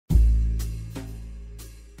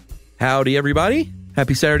Howdy, everybody.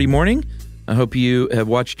 Happy Saturday morning. I hope you have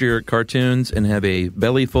watched your cartoons and have a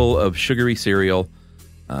belly full of sugary cereal,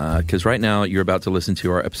 because right now you're about to listen to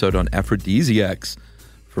our episode on Aphrodisiacs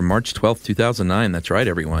for March 12th, 2009. That's right,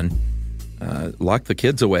 everyone. Lock the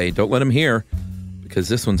kids away. Don't let them hear, because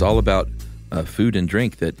this one's all about food and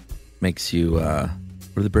drink that makes you, what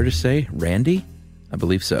do the British say? Randy? I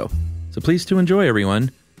believe so. So please do enjoy, everyone.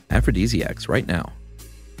 Aphrodisiacs right now.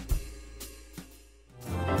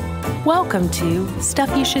 Welcome to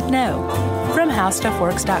Stuff You Should Know from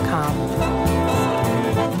HowStuffWorks.com.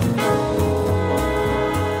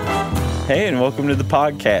 Hey, and welcome to the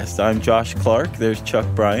podcast. I'm Josh Clark. There's Chuck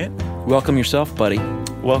Bryant. Welcome yourself, buddy.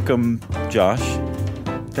 Welcome, Josh.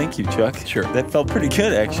 Thank you, Chuck. Sure. That felt pretty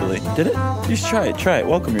good, actually. Did it? Just try it. Try it.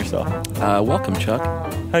 Welcome yourself. Welcome, Chuck.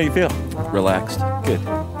 How do you feel? Relaxed. Good.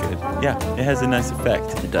 Good. Yeah, it has a nice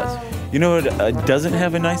effect. It does. You know what doesn't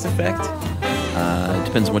have a nice effect? It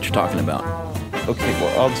depends on what you're talking about. Okay,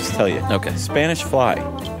 well, I'll just tell you. Okay. Spanish fly.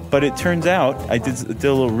 But it turns out, I did a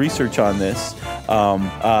little research on this.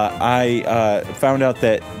 I found out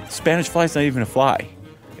that Spanish fly is not even a fly.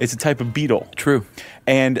 It's a type of beetle. True.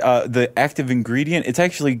 And the active ingredient, it's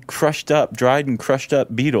actually dried and crushed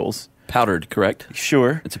up beetles. Powdered, correct?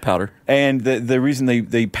 Sure. It's a powder. And the reason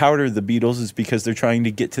they powder the beetles is because they're trying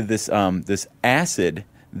to get to this this acid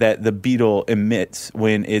that the beetle emits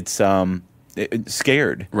when it's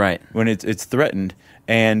scared. Right. When it's threatened.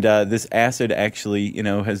 And this acid actually,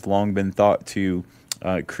 has long been thought to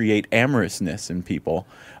create amorousness in people.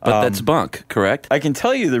 But that's bunk, correct? I can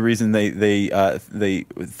tell you the reason they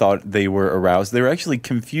thought they were aroused. They were actually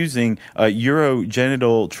confusing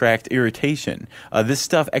urogenital tract irritation. This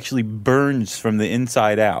stuff actually burns from the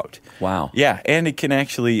inside out. Wow. Yeah, and it can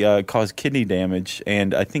actually cause kidney damage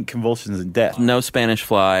and I think convulsions and death. No Spanish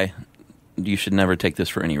fly. You should never take this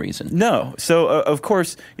for any reason. No. So, of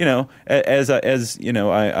course, as I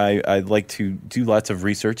like to do lots of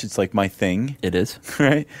research. It's like my thing. It is.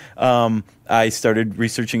 Right? I started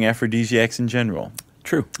researching aphrodisiacs in general.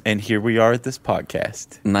 True. And here we are at this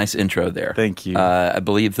podcast. Nice intro there. Thank you. I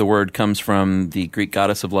believe the word comes from the Greek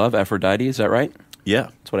goddess of love, Aphrodite. Is that right? Yeah.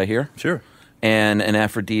 That's what I hear? Sure. And an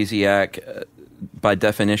aphrodisiac, by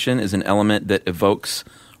definition, is an element that evokes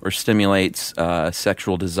or stimulates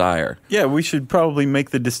sexual desire. Yeah, we should probably make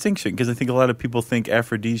the distinction because I think a lot of people think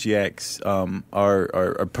aphrodisiacs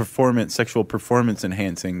are sexual performance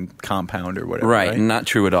enhancing compound or whatever. Right, not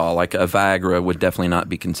true at all. Like a Viagra would definitely not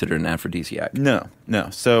be considered an aphrodisiac. No.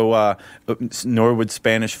 So, nor would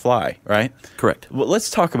Spanish fly, right? Correct. Well, let's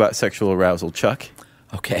talk about sexual arousal, Chuck.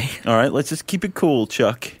 Okay. All right, let's just keep it cool,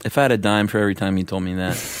 Chuck. If I had a dime for every time you told me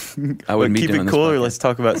that, I wouldn't be doing this. Keep it cool, or let's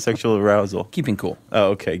talk about sexual arousal. Keeping cool. Oh,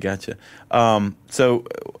 okay, gotcha. So,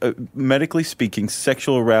 medically speaking,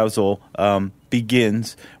 sexual arousal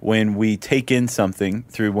begins when we take in something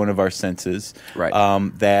through one of our senses, right?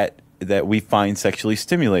 That we find sexually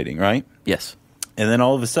stimulating, right? Yes. And then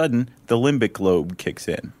all of a sudden, the limbic lobe kicks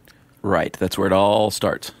in. Right, that's where it all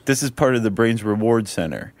starts. This is part of the brain's reward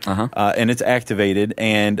center, and it's activated,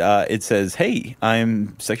 and it says, hey,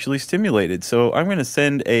 I'm sexually stimulated, so I'm going to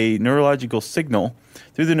send a neurological signal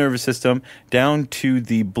through the nervous system down to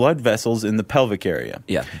the blood vessels in the pelvic area.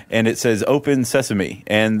 Yeah. And it says, open sesame,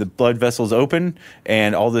 and the blood vessels open,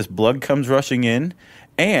 and all this blood comes rushing in,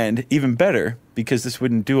 and even better, because this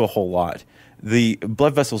wouldn't do a whole lot, the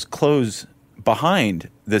blood vessels close behind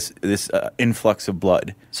this influx of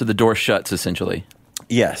blood. So the door shuts, essentially.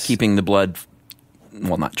 Yes. Keeping the blood,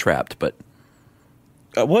 well, not trapped, but...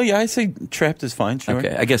 yeah, I say trapped is fine, sure.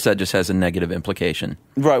 Okay, I guess that just has a negative implication.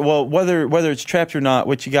 Right, well, whether it's trapped or not,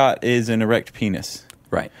 what you got is an erect penis.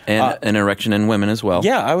 Right, and an erection in women as well.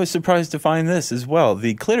 Yeah, I was surprised to find this as well.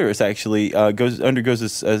 The clitoris actually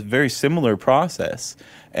undergoes a very similar process,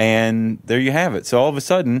 and there you have it. So all of a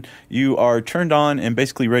sudden, you are turned on and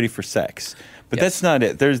basically ready for sex. But that's not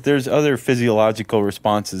it. There's other physiological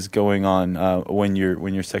responses going on when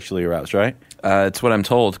you're sexually aroused, right? It's what I'm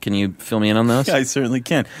told. Can you fill me in on those? Yeah, I certainly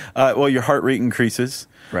can. Well, your heart rate increases.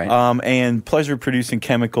 Right. And pleasure-producing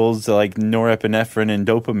chemicals like norepinephrine and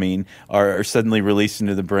dopamine are suddenly released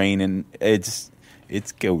into the brain, and it's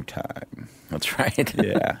go time. That's right.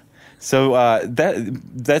 Yeah. So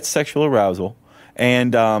that's sexual arousal.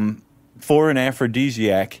 And for an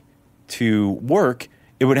aphrodisiac to work,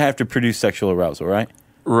 it would have to produce sexual arousal, right?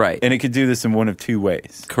 Right. And it could do this in one of two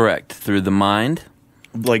ways. Correct. Through the mind.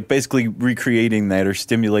 Like basically recreating that or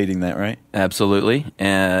stimulating that, right? Absolutely.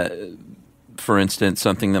 For instance,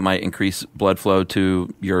 something that might increase blood flow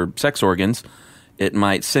to your sex organs, it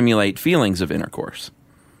might simulate feelings of intercourse.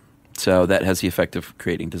 So that has the effect of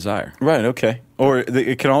creating desire. Right, okay. Or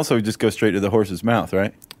it can also just go straight to the horse's mouth,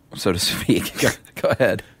 right? so to speak. Go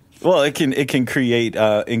ahead. Well, it can create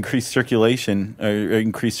increased circulation or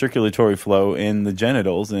increased circulatory flow in the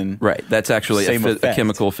genitals, and right. That's actually a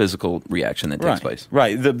chemical physical reaction that takes place.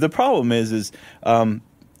 Right. The problem is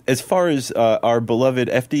as far as our beloved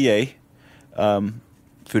FDA,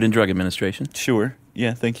 Food and Drug Administration. Sure.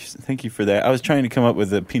 Yeah. Thank you for that. I was trying to come up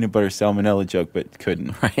with a peanut butter salmonella joke, but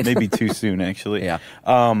couldn't. Right. Maybe too soon, actually. Yeah.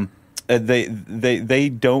 They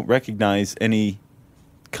don't recognize any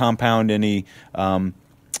compound, any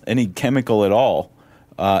chemical at all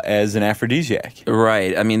as an aphrodisiac.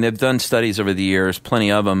 Right. I mean, they've done studies over the years,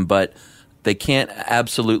 plenty of them, but they can't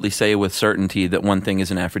absolutely say with certainty that one thing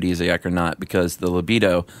is an aphrodisiac or not, because the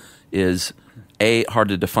libido is A, hard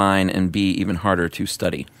to define, and B, even harder to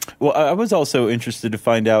study. Well, I was also interested to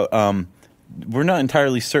find out, we're not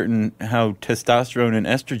entirely certain how testosterone and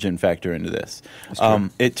estrogen factor into this.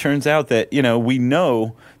 It turns out that, we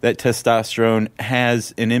know that testosterone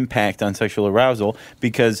has an impact on sexual arousal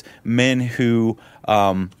because men who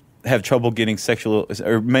have trouble getting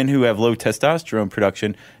men who have low testosterone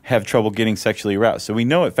production have trouble getting sexually aroused. So we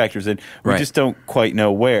know it factors in. We just don't quite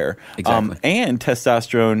know where. Exactly. And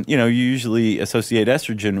testosterone, you usually associate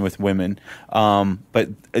estrogen with women,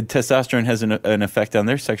 but testosterone has an effect on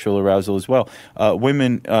their sexual arousal as well.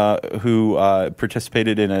 Women who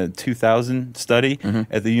participated in a 2000 study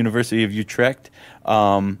at the University of Utrecht,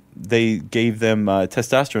 they gave them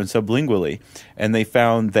testosterone sublingually, and they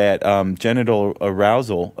found that genital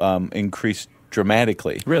arousal increased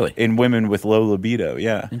dramatically. Really? In women with low libido,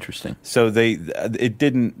 yeah. Interesting. So they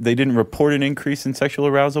didn't report an increase in sexual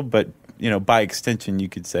arousal, but by extension you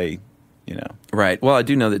could say, Right. Well, I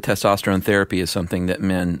do know that testosterone therapy is something that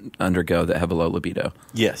men undergo that have a low libido.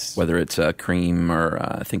 Yes. Whether it's cream or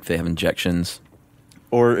I think they have injections.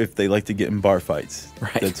 Or if they like to get in bar fights.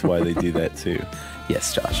 Right. That's why they do that too.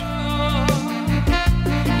 Yes, Josh.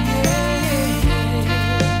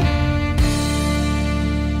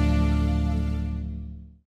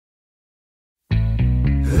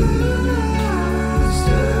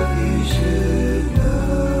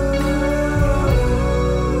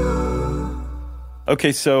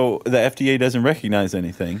 Okay, so the FDA doesn't recognize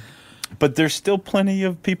anything, but there's still plenty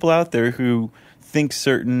of people out there who think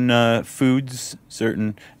certain foods,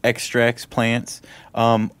 certain extracts, plants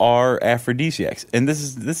are aphrodisiacs, and this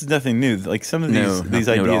is nothing new. Like some of these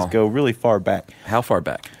ideas go really far back. How far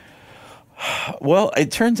back? Well,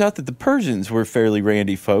 it turns out that the Persians were fairly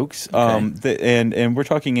randy folks, Okay. and we're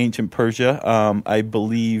talking ancient Persia. I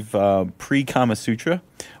believe pre-Kama Sutra,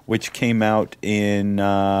 which came out in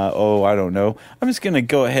I don't know. I'm just going to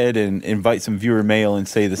go ahead and invite some viewer mail and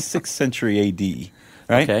say the 6th century A.D.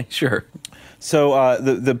 Right? Okay, sure. So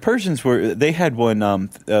the Persians they had one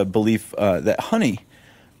belief that honey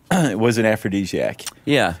was an aphrodisiac.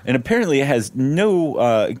 Yeah. And apparently it has no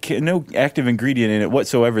active ingredient in it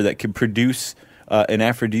whatsoever that could produce an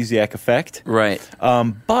aphrodisiac effect. Right.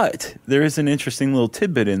 But there is an interesting little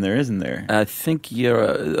tidbit in there, isn't there? I think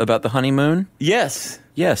you're about the honeymoon? Yes.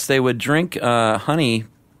 Yes, they would drink honey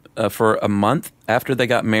for a month after they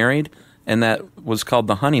got married, and that was called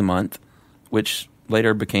the honey month, which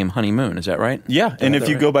later became honeymoon. Is that right? Yeah, and if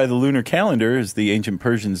you go by the lunar calendar, as the ancient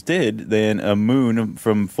Persians did, then a moon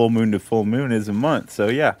from full moon to full moon is a month. So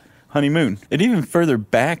yeah, honeymoon. And even further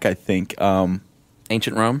back, I think.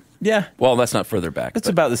 Ancient Rome? Yeah. Well, that's not further back. It's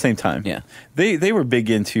about the same time. Yeah. They were big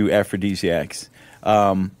into aphrodisiacs.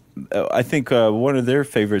 I think one of their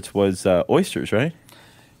favorites was oysters, right?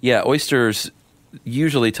 Yeah, oysters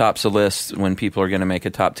usually tops a list when people are going to make a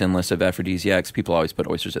top 10 list of aphrodisiacs. People always put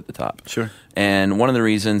oysters at the top. Sure. And one of the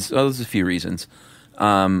reasons, there's a few reasons.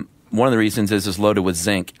 One of the reasons is it's loaded with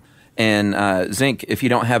zinc. And zinc, if you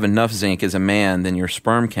don't have enough zinc as a man, then your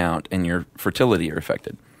sperm count and your fertility are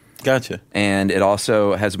affected. Gotcha. And it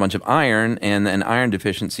also has a bunch of iron, and an iron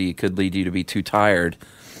deficiency could lead you to be too tired,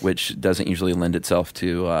 which doesn't usually lend itself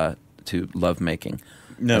to love making.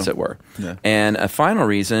 No. As it were. No. And a final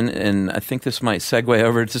reason, and I think this might segue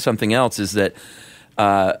over to something else, is that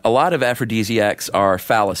a lot of aphrodisiacs are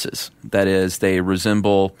phalluses. That is, they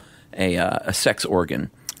resemble a sex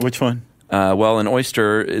organ. Which one? Well, an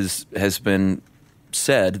oyster has been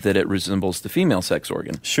said that it resembles the female sex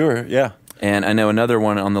organ. Sure, yeah. And I know another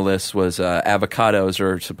one on the list was avocados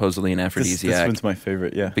are supposedly an aphrodisiac. This one's my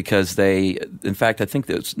favorite, yeah. Because in fact, I think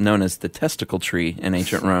it's known as the testicle tree in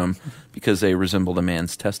ancient Rome because they resembled a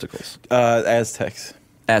man's testicles. Aztecs.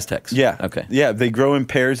 Aztecs. Yeah. Okay. Yeah, they grow in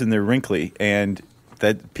pairs and they're wrinkly, and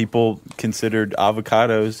that people considered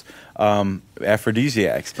avocados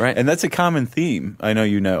aphrodisiacs. Right. And that's a common theme, I know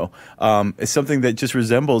you know. It's something that just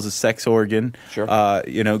resembles a sex organ. Sure.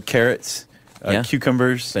 Carrots.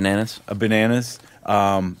 cucumbers, bananas.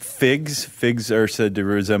 Figs. Figs are said to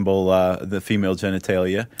resemble the female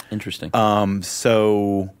genitalia. Interesting.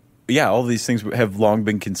 So, yeah, all these things have long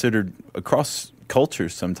been considered across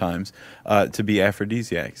cultures sometimes to be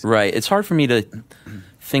aphrodisiacs. Right. It's hard for me to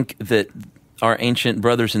think that our ancient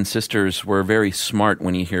brothers and sisters were very smart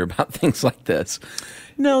when you hear about things like this.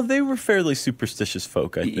 No, they were fairly superstitious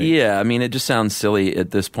folk, I think. Yeah, I mean, it just sounds silly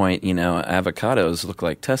at this point. Avocados look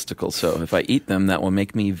like testicles, so if I eat them, that will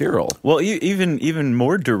make me virile. Well, even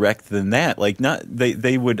more direct than that. Like,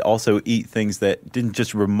 they would also eat things that didn't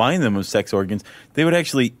just remind them of sex organs. They would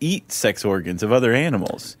actually eat sex organs of other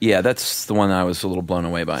animals. Yeah, that's the one I was a little blown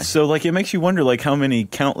away by. So, like, it makes you wonder, like, how many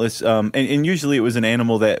countless, and usually it was an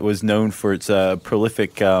animal that was known for its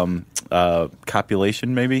prolific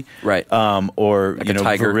copulation, maybe, right? Or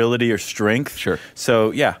like virility or strength. Sure. So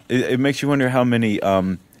yeah, it makes you wonder how many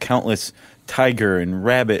countless tiger and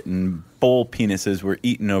rabbit and bull penises were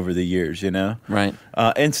eaten over the years. Right.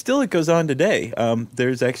 And still, it goes on today.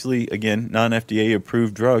 There's actually, again, non-FDA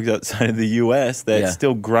approved drugs outside of the U.S. that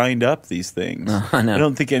still grind up these things. I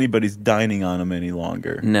don't think anybody's dining on them any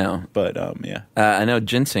longer. No. But yeah. I know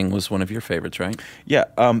ginseng was one of your favorites, right? Yeah.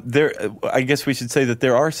 I guess we should say that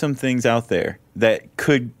there are some things out there that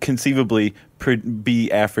could conceivably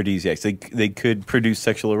be aphrodisiacs. They could produce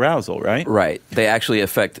sexual arousal, right? Right. They actually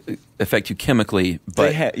affect you chemically,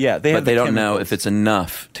 but they don't know if it's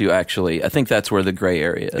enough to actually. I think that's where the gray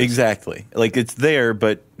area is. Exactly. Like, it's there,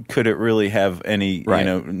 but could it really have any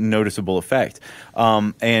noticeable effect?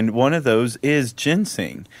 And one of those is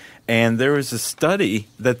ginseng. And there was a study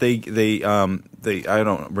that they I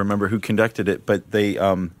don't remember who conducted it, but they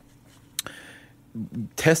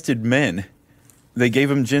tested men. They gave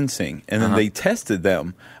them ginseng, and then they tested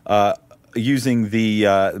them using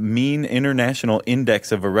the mean international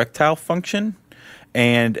index of erectile function,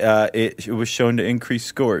 and it was shown to increase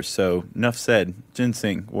scores. So, enough said.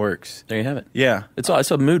 Ginseng works. There you have it. Yeah. It's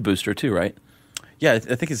a mood booster too, right? Yeah, I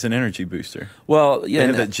think it's an energy booster. Well, yeah. They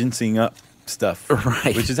have that ginseng up stuff.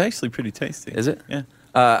 Right. Which is actually pretty tasty. Is it? Yeah.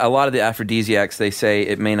 A lot of the aphrodisiacs, they say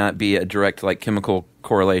it may not be a direct chemical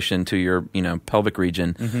correlation to your pelvic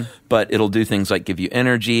region, but it'll do things like give you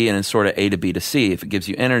energy, and it's sort of A to B to C. If it gives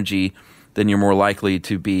you energy, then you're more likely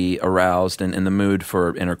to be aroused and in the mood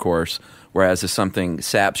for intercourse. Whereas if something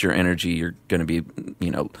saps your energy, you're going to be,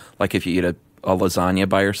 like if you eat a lasagna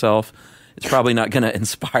by yourself, it's probably not going to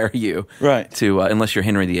inspire you, right? To unless you're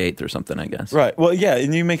Henry VIII or something, I guess. Right. Well, yeah,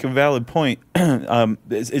 and you make a valid point.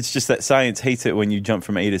 It's just that science hates it when you jump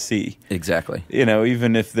from A to C. Exactly.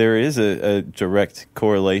 Even if there is a direct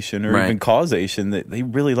correlation or even causation, that they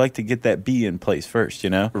really like to get that B in place first.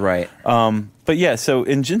 Right. But yeah,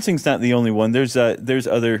 and ginseng's not the only one. There's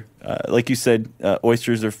other, like you said,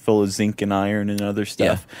 oysters are full of zinc and iron and other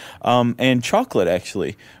stuff. Yeah. And chocolate,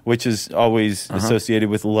 actually, which is always associated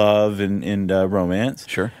with love and romance.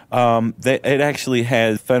 Sure. It actually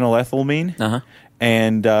has phenylethylamine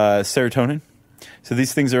and serotonin. So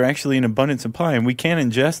these things are actually in abundant supply, and we can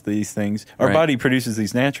ingest these things. Our body produces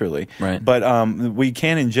these naturally, but we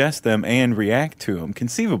can ingest them and react to them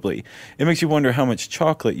conceivably. It makes you wonder how much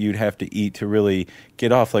chocolate you'd have to eat to really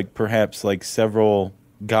get off, perhaps several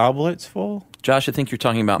goblets full. Josh, I think you're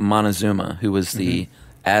talking about Montezuma, who was the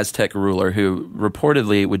Aztec ruler who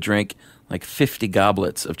reportedly would drink 50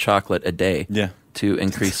 goblets of chocolate a day to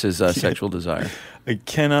increase his sexual desire. I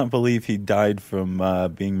cannot believe he died from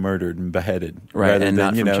being murdered and beheaded, rather than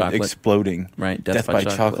not from chocolate. Exploding. Right, death by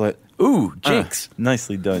chocolate. Ooh, jinx!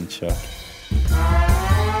 Nicely done, Chuck.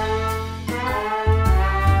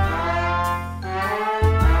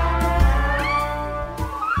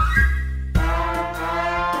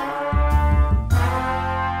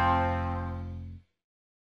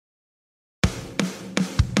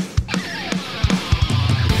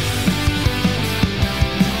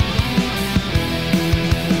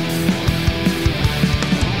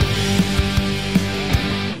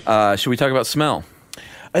 Should we talk about smell?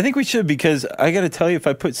 I think we should, because I got to tell you, if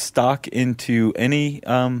I put stock into any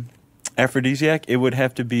aphrodisiac, it would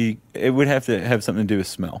have to have something to do with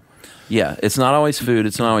smell. Yeah, it's not always food.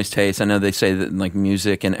 It's not always taste. I know they say that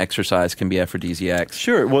music and exercise can be aphrodisiacs.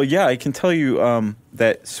 Sure. Well, yeah, I can tell you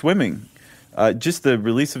that swimming, just the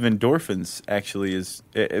release of endorphins, actually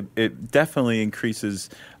it definitely increases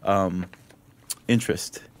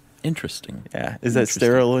interest. Interesting. Yeah. Is that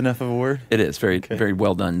sterile enough of a word? It is. Very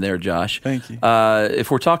well done there, Josh. Thank you.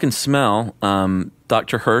 If we're talking smell,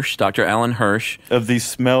 Dr. Alan Hirsch. Of the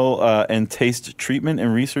Smell and Taste Treatment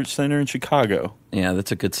and Research Center in Chicago. Yeah,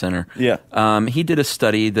 that's a good center. Yeah. He did a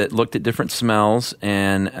study that looked at different smells,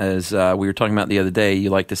 and as we were talking about the other day,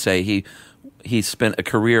 you like to say he he spent a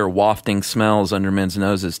career wafting smells under men's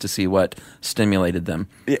noses to see what stimulated them.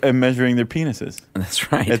 And measuring their penises.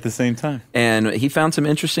 That's right. At the same time. And he found some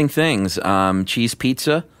interesting things. Cheese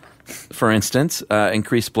pizza, for instance,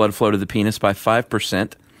 increased blood flow to the penis by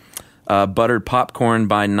 5%. Buttered popcorn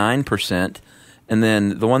by 9%. And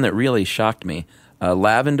then the one that really shocked me,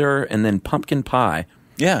 lavender and then pumpkin pie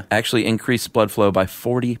actually increased blood flow by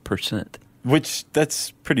 40%. Which,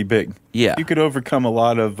 that's pretty big. Yeah. You could overcome a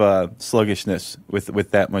lot of sluggishness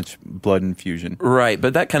with that much blood infusion. Right,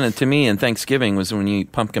 but that kind of, to me, in Thanksgiving was when you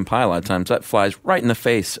eat pumpkin pie a lot of times. That flies right in the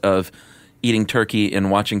face of eating turkey and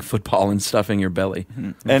watching football and stuffing your belly.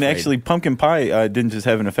 And actually, pumpkin pie didn't just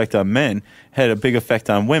have an effect on men, had a big effect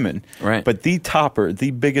on women. Right. But the topper, the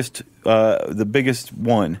biggest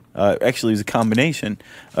one, actually is a combination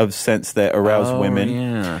of scents that arouse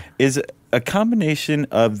women, is a combination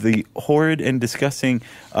of the horrid and disgusting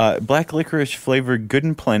black licorice flavored Good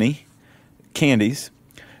and Plenty candies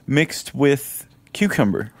mixed with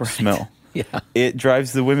cucumber smell. Yeah. It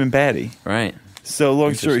drives the women batty. Right. So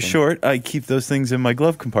long story short, I keep those things in my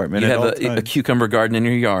glove compartment. You have a cucumber garden in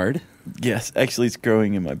your yard? Yes. Actually, it's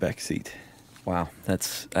growing in my back seat. Wow.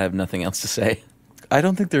 I have nothing else to say. I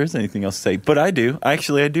don't think there is anything else to say, but I do.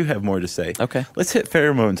 Actually, I do have more to say. Okay. Let's hit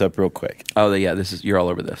pheromones up real quick. Oh, yeah. You're all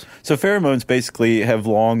over this. So pheromones basically have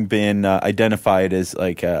long been identified as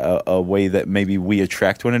like a way that maybe we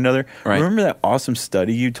attract one another. Right. Remember that awesome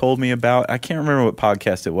study you told me about? I can't remember what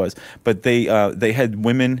podcast it was, but they had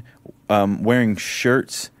women wearing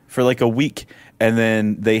shirts for like a week, and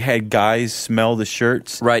then they had guys smell the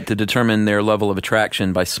shirts. Right, to determine their level of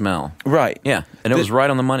attraction by smell. Right. Yeah, and it was right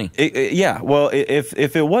on the money. Yeah, well, if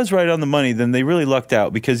it was right on the money, then they really lucked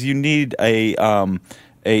out, because you need an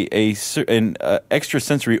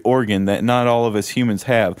extrasensory organ that not all of us humans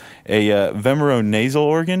have, a vemeronasal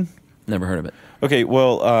organ. Never heard of it. Okay,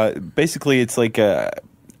 well, basically it's like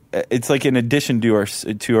an addition to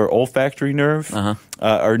our olfactory nerve,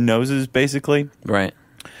 our noses, basically. Right.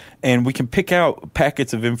 And we can pick out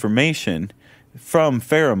packets of information from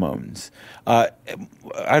pheromones. I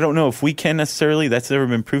don't know if we can necessarily. That's never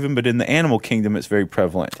been proven, but in the animal kingdom, it's very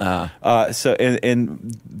prevalent. So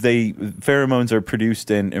pheromones are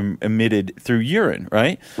produced and emitted through urine,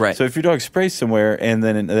 right? Right. So if your dog sprays somewhere and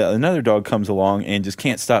then another dog comes along and just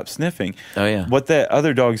can't stop sniffing, what that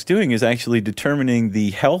other dog's doing is actually determining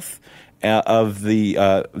the health of the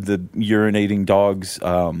urinating dog's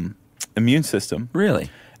immune system.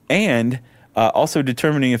 Really? And also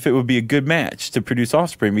determining if it would be a good match to produce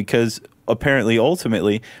offspring, because apparently,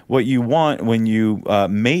 ultimately, what you want when you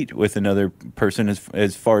mate with another person,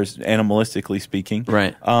 as far as animalistically speaking,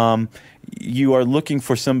 right? You are looking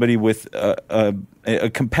for somebody with a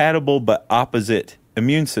compatible but opposite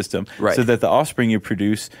immune system, right, so that the offspring you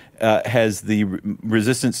produce has the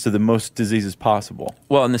resistance to the most diseases possible.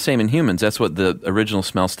 Well, and the same in humans. That's what the original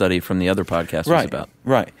smell study from the other podcast was about.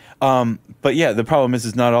 Right. But yeah, the problem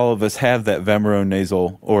is not all of us have that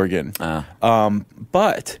vemeronasal organ.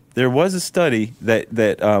 But there was a study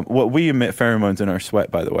that what we emit pheromones in our sweat,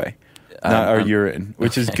 by the way, not our urine,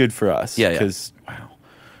 which is good for us. Yeah. Because,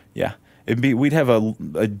 we'd have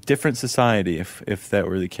a different society if that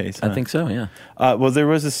were the case. I think so, yeah. Well, there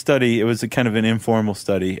was a study. It was a kind of an informal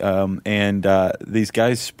study, and these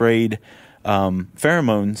guys sprayed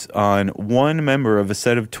pheromones on one member of a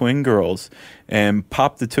set of twin girls and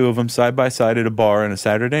popped the two of them side by side at a bar on a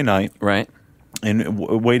Saturday night. Right. And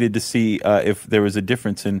waited to see if there was a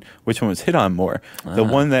difference in which one was hit on more. The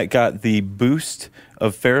one that got the boost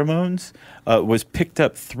of pheromones was picked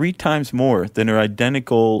up 3 times more than her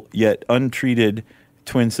identical yet untreated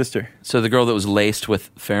twin sister. So the girl that was laced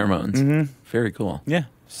with pheromones. Mm-hmm. Very cool. Yeah.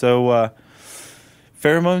 So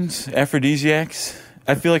pheromones, aphrodisiacs.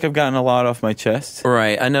 I feel like I've gotten a lot off my chest.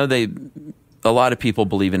 Right. I know a lot of people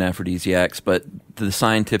believe in aphrodisiacs, but the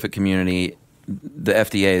scientific community, the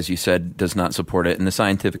FDA, as you said, does not support it, and the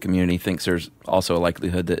scientific community thinks there's also a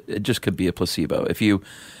likelihood that it just could be a placebo. If you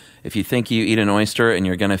think you eat an oyster and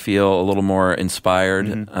you're going to feel a little more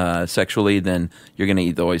inspired sexually, then you're going to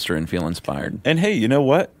eat the oyster and feel inspired. And hey, you know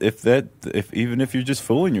what? Even if you're just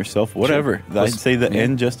fooling yourself, whatever. Sure. I'd say the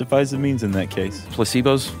end justifies the means in that case.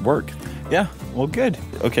 Placebos work. Yeah. Well, good.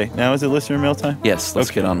 Okay. Now is it listener mail time? Yes.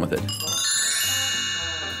 Let's get on with it.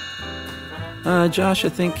 Josh, I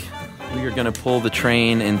think we are going to pull the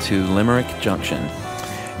train into Limerick Junction.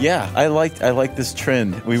 Yeah, I like this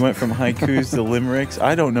trend. We went from haikus to limericks.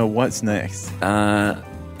 I don't know what's next. I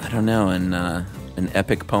don't know. An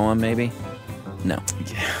epic poem, maybe? No.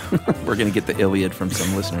 Yeah. We're going to get the Iliad from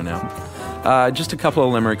some listener now. Just a couple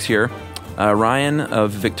of limericks here. Ryan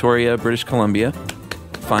of Victoria, British Columbia.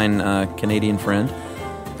 Fine Canadian friend.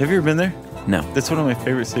 Have you ever been there? No. That's one of my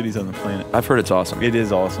favorite cities on the planet. I've heard it's awesome. It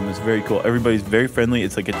is awesome. It's very cool. Everybody's very friendly.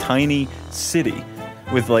 It's like a tiny city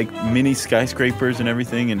with like mini skyscrapers and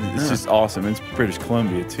everything, and it's just awesome. It's British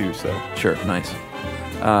Columbia too, so. Sure, nice.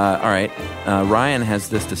 All right. Ryan has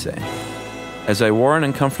this to say. As I wore an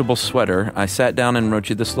uncomfortable sweater, I sat down and wrote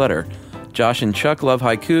you this letter. Josh and Chuck love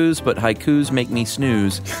haikus, but haikus make me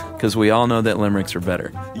snooze because we all know that limericks are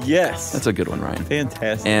better. Yes. That's a good one, Ryan.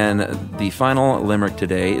 Fantastic. And the final limerick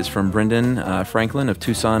today is from Brendan Franklin of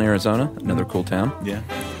Tucson, Arizona, another cool town. Yeah.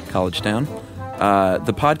 College town.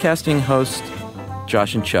 The podcasting host,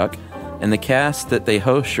 Josh and Chuck, and the cast that they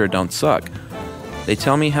host sure don't suck. They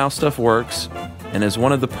tell me how stuff works, and as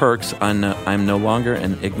one of the perks, I'm no longer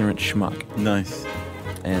an ignorant schmuck. Nice.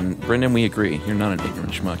 And Brendan, we agree. You're not an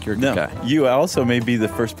ignorant schmuck. You're a good guy. You also may be the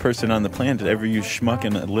first person on the planet to ever use schmuck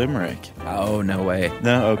in a limerick. Oh, no way.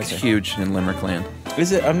 No, okay. It's huge in limerick land.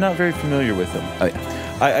 Is it? I'm not very familiar with them. Oh,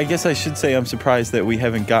 yeah. I guess I should say I'm surprised that we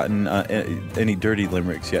haven't gotten any dirty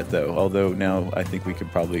limericks yet, though. Although now I think we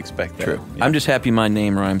could probably expect that. True. Yeah. I'm just happy my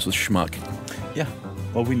name rhymes with schmuck. Yeah.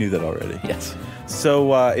 Well, we knew that already. Yes.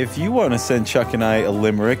 So if you want to send Chuck and I a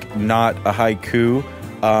limerick, not a haiku,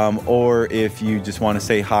 or if you just want to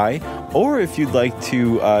say hi, or if you'd like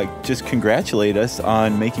to just congratulate us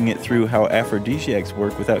on making it through how aphrodisiacs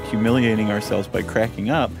work without humiliating ourselves by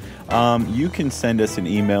cracking up, you can send us an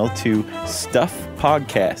email to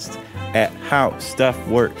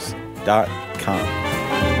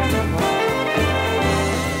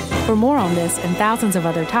stuffpodcast@howstuffworks.com. For more on this and thousands of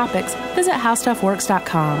other topics, visit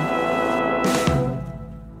howstuffworks.com.